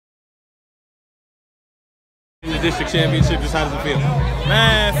In the district championship, just how does it feel?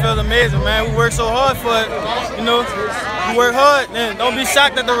 Man, it feels amazing, man. We work so hard for it, you know. You work hard, and don't be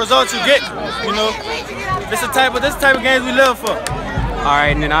shocked at the results you get, you know. This the type of games we live for. All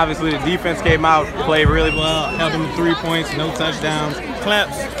right, and then obviously the defense came out, played really well, held them to 3 points, no touchdowns.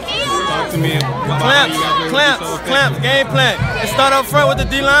 Clamps. Talk to me about Clamps, game plan. It start up front with the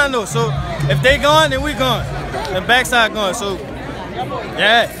D-line though, so if they gone, then we gone. The backside gone, so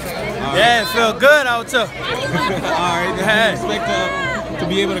yeah, it felt good out there. All right, do you expect to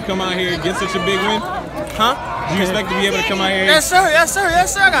be able to come out here and get such a big win? Huh? Do you expect to be able to come out here? Yes, sir.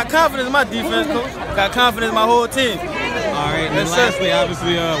 I got confidence in my defense, coach. Got confidence in my whole team. All right, and lastly,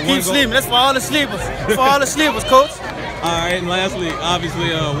 obviously, keep sleeping. That's for all the sleepers. For all the sleepers, coach. All right, and lastly,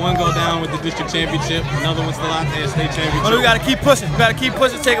 obviously, one go down with the district championship, another one still out there, state championship. Well, we gotta keep pushing. We gotta keep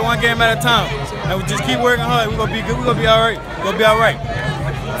pushing, take it one game at a time, and we just keep working hard. We're gonna be good. We're gonna be all right. We're gonna be all right.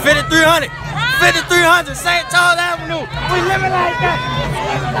 5300, 5300, St. Charles Avenue. We living like that.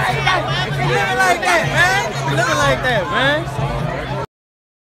 We living like that, man. We living like that, man.